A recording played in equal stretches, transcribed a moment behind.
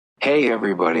Hey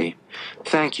everybody.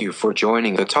 Thank you for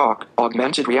joining the talk,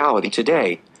 Augmented Reality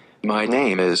today. My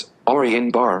name is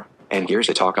Inbar, and here's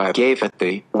a talk I gave at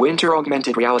the Winter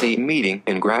Augmented Reality meeting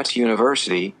in Graz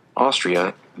University,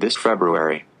 Austria, this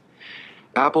February.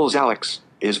 Apple's Alex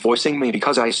is voicing me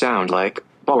because I sound like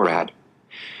Borat.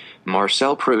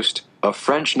 Marcel Proust, a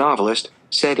French novelist,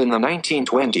 said in the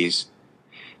 1920s,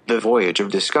 "The voyage of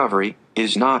discovery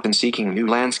is not in seeking new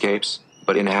landscapes,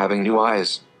 but in having new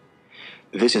eyes."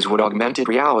 This is what augmented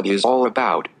reality is all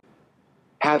about.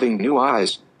 Having new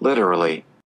eyes, literally.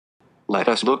 Let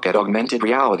us look at augmented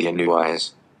reality in new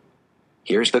eyes.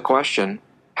 Here's the question: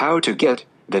 how to get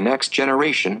the next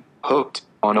generation hooked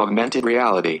on augmented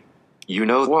reality? You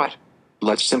know what?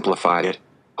 Let's simplify it.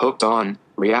 Hooked on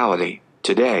reality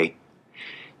today.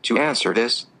 To answer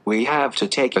this, we have to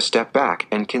take a step back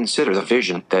and consider the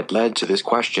vision that led to this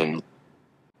question.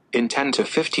 In 10 to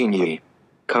 15 years,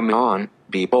 come on,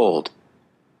 be bold.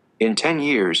 In 10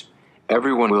 years,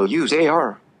 everyone will use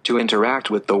AR to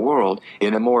interact with the world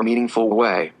in a more meaningful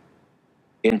way.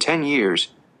 In 10 years,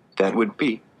 that would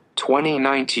be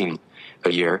 2019,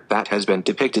 a year that has been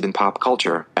depicted in pop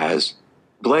culture as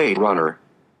Blade Runner,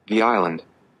 The Island,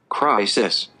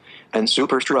 Crisis, and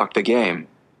Superstruck the Game,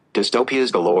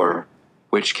 dystopias galore,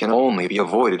 which can only be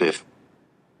avoided if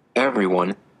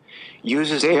everyone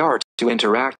uses AR to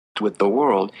interact with the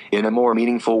world in a more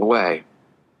meaningful way.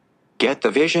 Get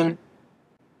the vision?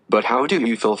 But how do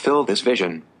you fulfill this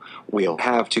vision? We'll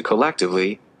have to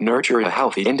collectively nurture a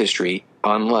healthy industry,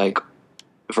 unlike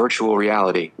virtual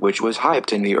reality, which was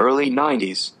hyped in the early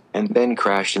 90s and then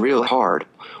crashed real hard.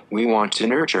 We want to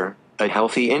nurture a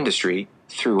healthy industry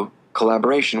through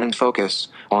collaboration and focus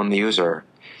on the user.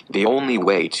 The only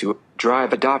way to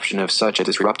drive adoption of such a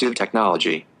disruptive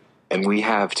technology. And we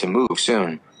have to move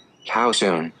soon. How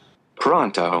soon?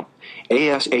 Pronto.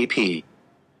 ASAP.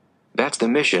 That's the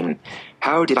mission.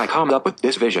 How did I come up with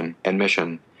this vision and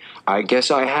mission? I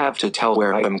guess I have to tell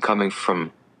where I am coming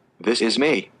from. This is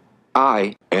me.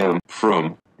 I am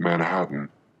From Manhattan.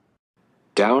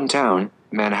 downtown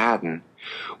Manhattan,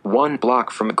 1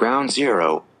 block from Ground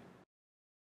Zero.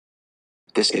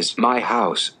 This is my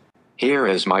house. Here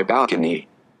is my balcony.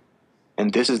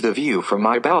 And this is the view from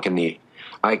my balcony.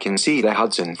 I can see the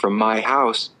Hudson from my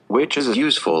house, which is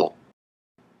useful,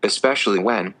 especially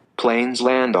when planes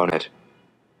land on it.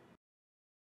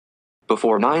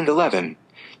 Before 9/11,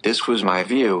 this was my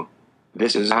view.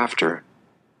 This is after.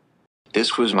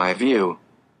 This was my view.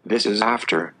 This is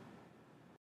after.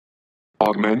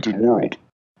 Augmented world.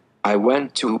 I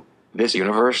went to this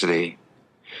university.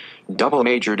 Double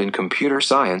majored in computer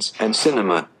science and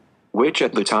cinema, which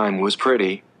at the time was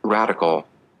pretty radical.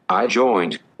 I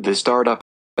joined the startup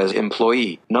as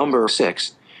employee number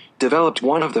 6. Developed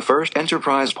one of the first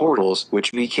enterprise portals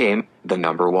which became the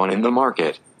 #1 in the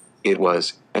market. It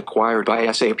was acquired by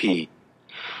SAP.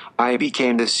 I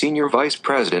became the senior vice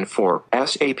president for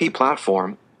SAP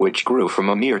platform, which grew from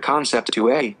a mere concept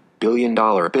to a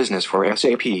billion-dollar business for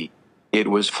SAP. It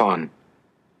was fun.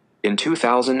 In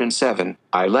 2007,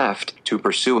 I left to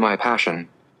pursue my passion.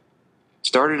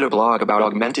 Started a blog about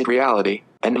augmented reality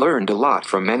and learned a lot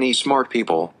from many smart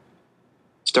people.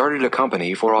 Started a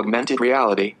company for augmented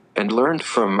reality and learned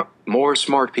from more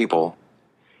smart people.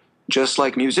 Just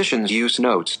like musicians use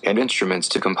notes and instruments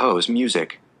to compose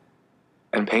music,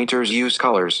 and painters use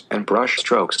colors and brush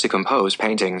strokes to compose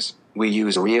paintings, we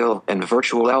use real and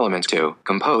virtual elements to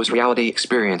compose reality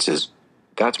experiences.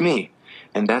 That's me,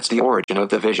 and that's the origin of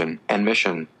the vision and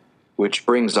mission. Which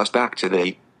brings us back to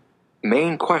the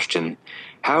main question: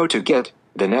 how to get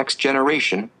the next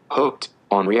generation hooked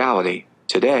on reality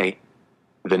today.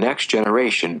 The next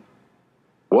generation.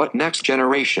 What next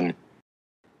generation?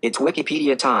 It's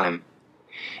Wikipedia time.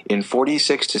 In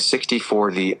 46 to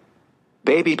 64, the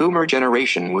baby boomer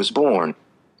generation was born.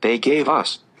 They gave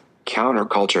us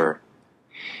counterculture.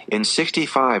 In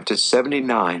 65 to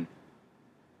 79,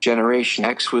 Generation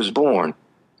X was born.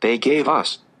 They gave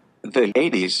us the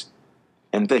 80s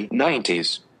and the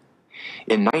 90s.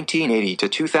 In 1980 to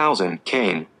 2000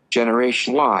 came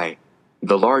Generation Y,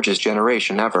 the largest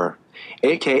generation ever,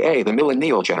 aka the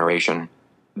millennial generation.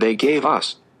 They gave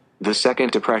us the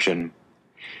Second Depression.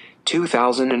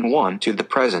 2001 to the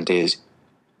present is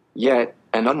yet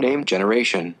an unnamed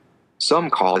generation. Some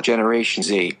call it Generation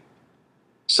Z.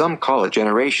 Some call it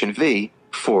Generation V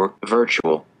for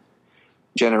virtual.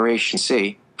 Generation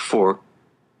C for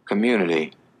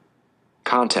community.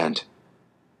 Content.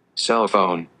 Cell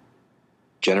phone.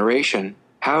 Generation.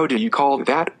 How do you call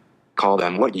that? Call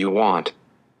them what you want.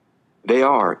 They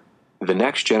are the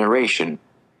next generation.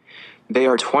 They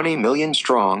are 20 million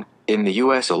strong in the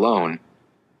US alone.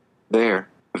 They're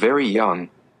very young.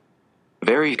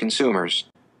 very consumers,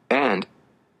 and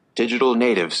digital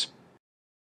natives.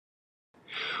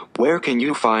 Where can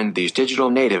you find these digital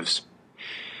natives?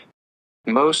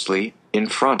 Mostly in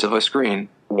front of a screen,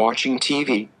 watching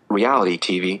TV, reality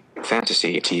TV,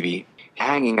 fantasy TV,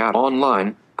 hanging out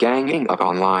online, ganging up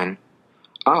online.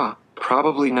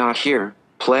 Probably not here,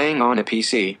 playing on a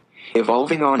PC,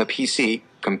 evolving on a PC,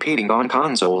 competing on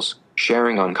consoles,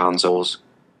 sharing on consoles.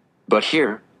 But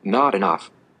here, not enough.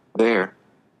 There.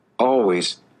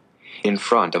 Always. In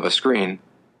front of a screen.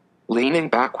 Leaning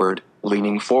backward,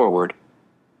 leaning forward.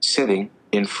 Sitting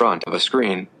in front of a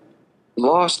screen.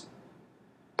 Lost.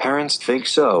 Parents think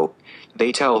so.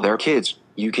 They tell their kids,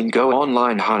 you can go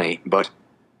online, honey, but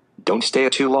don't stay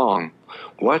too long.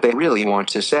 What they really want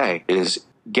to say is,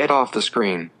 get off the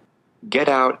screen. Get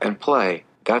out and play.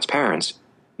 That's parents.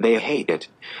 They hate it.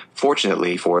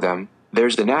 Fortunately for them,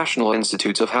 there's the National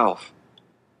Institutes of Health.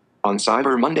 On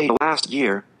Cyber Monday last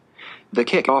year, the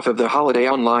kickoff of the holiday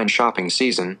online shopping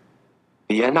season,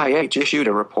 the NIH issued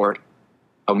a report,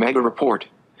 a mega report,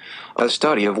 a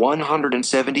study of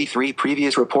 173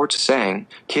 previous reports saying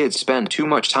kids spend too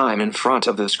much time in front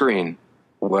of the screen,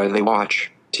 where they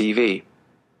watch TV,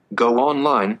 go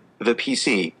online, the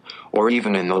PC, or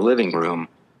even in the living room.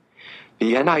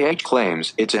 The NIH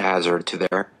claims it's a hazard to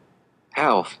their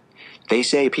health. They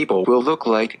say people will look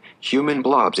like human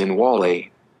blobs in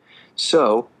Wall-E.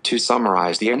 So, to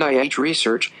summarize the NIH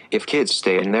research, if kids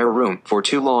stay in their room for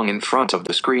too long in front of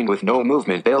the screen with no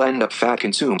movement, they'll end up fat,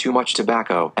 consume too much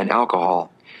tobacco and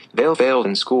alcohol. They'll fail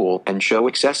in school and show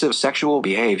excessive sexual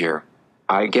behavior.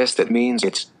 I guess that means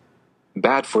it's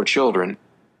bad for children.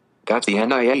 That's the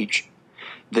NIH.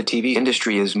 The TV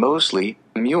industry is mostly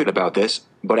mute about this,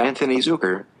 but Anthony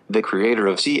Zucker, the creator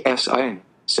of CSI,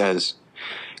 says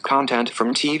content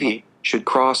from TV should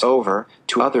cross over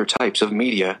to other types of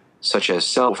media, such as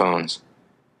cell phones.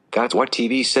 That's what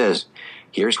TV says.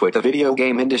 Here's what the video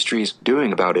game industry's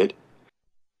doing about it.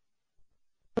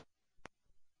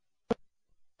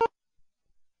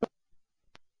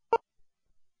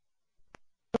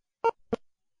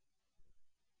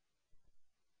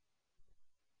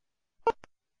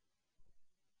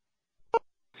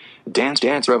 Dance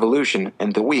Dance Revolution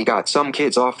and the Wii got some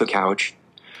kids off the couch.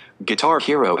 Guitar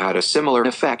Hero had a similar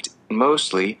effect.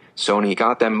 Mostly, Sony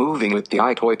got them moving with the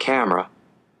iToy camera.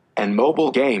 And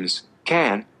mobile games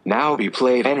can now be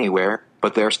played anywhere,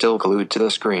 but they're still glued to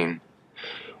the screen.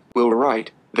 Will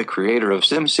Wright, the creator of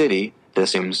SimCity, The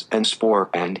Sims, and Spore,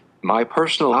 and my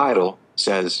personal idol,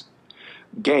 says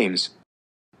games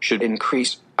should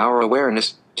increase our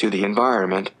awareness to the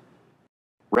environment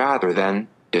rather than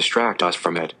distract us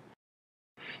from it.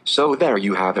 So there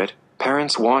you have it.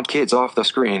 Parents want kids off the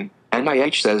screen.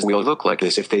 NIH says we'll look like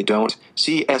this if they don't.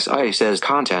 CSI says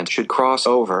content should cross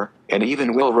over. And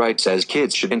even Will Wright says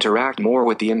kids should interact more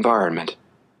with the environment.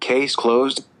 Case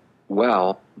closed.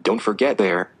 Well, don't forget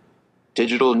they're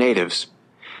digital natives.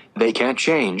 They can't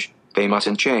change. They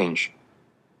mustn't change.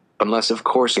 Unless, of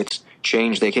course, it's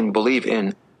change they can believe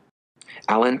in.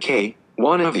 Alan Kay,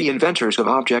 one of the inventors of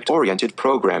object-oriented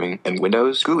programming and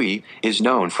Windows GUI, is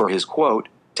known for his quote,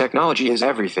 "Technology is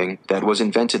everything that was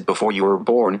invented before you were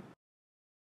born."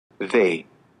 They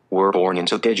were born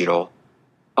into digital.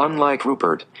 Unlike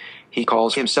Rupert, he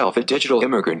calls himself a digital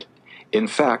immigrant. In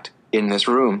fact, in this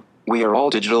room, we are all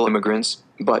digital immigrants,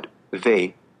 but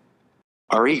they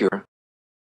are eager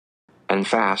and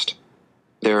fast.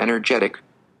 They're energetic.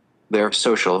 They're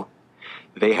social.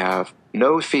 They have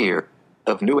no fear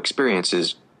of new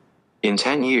experiences. In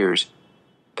 10 years,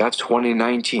 that's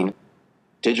 2019,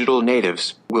 digital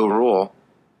natives will rule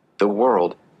the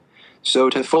world. So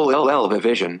to fulfill the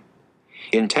vision,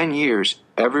 in 10 years,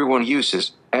 everyone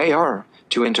uses AR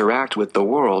to interact with the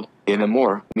world in a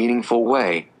more meaningful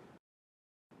way.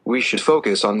 We should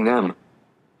focus on them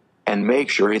and make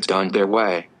sure it's done their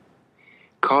way.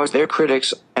 'Cause they're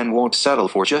critics and won't settle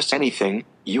for just anything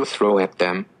you throw at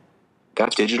them.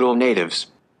 That's digital natives.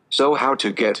 So how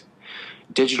to get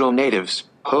digital natives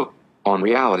hooked on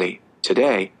reality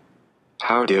today?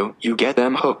 How do you get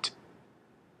them hooked?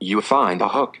 You find a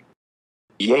hook.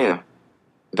 Yeah.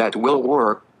 That will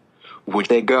work. Would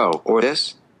they go or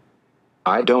this?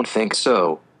 I don't think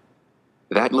so.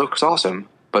 That looks awesome,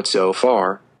 but so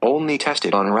far, only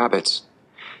tested on rabbits.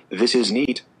 This is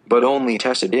neat, but only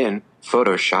tested in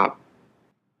Photoshop.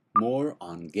 More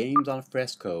on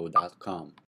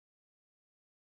gamesalfresco.com.